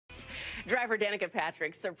Driver Danica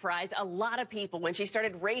Patrick surprised a lot of people when she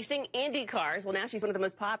started racing Indy cars. Well, now she's one of the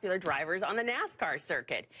most popular drivers on the NASCAR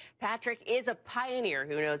circuit. Patrick is a pioneer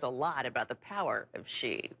who knows a lot about the power of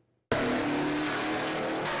she.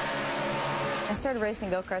 I started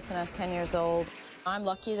racing go-karts when I was 10 years old. I'm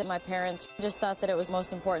lucky that my parents just thought that it was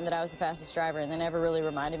most important that I was the fastest driver, and they never really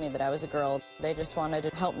reminded me that I was a girl. They just wanted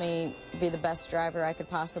to help me be the best driver I could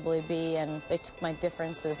possibly be, and they took my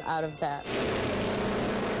differences out of that.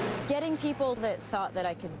 Getting people that thought that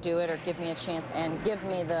I could do it or give me a chance and give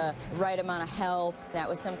me the right amount of help, that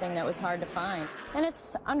was something that was hard to find. And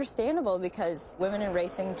it's understandable because women in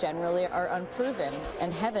racing generally are unproven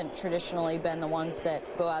and haven't traditionally been the ones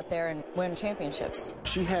that go out there and win championships.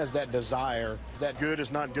 She has that desire that good is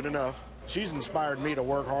not good enough. She's inspired me to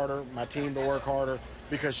work harder, my team to work harder,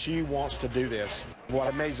 because she wants to do this. What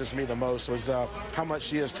amazes me the most was how much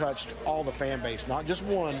she has touched all the fan base, not just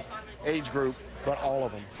one age group, but all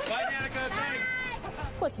of them. Bye, Danica. Thanks.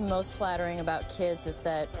 What's most flattering about kids is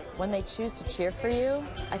that when they choose to cheer for you,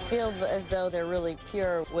 I feel as though they're really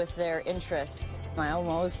pure with their interests. I'm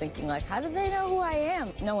always thinking, like, how do they know who I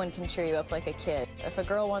am? No one can cheer you up like a kid. If a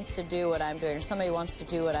girl wants to do what I'm doing, or somebody wants to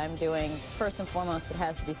do what I'm doing, first and foremost, it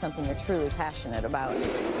has to be something you're truly passionate about.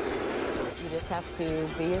 You just have to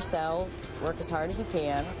be yourself, work as hard as you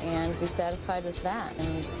can, and be satisfied with that,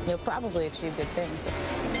 and you'll probably achieve good things.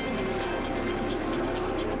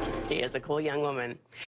 She is a cool young woman.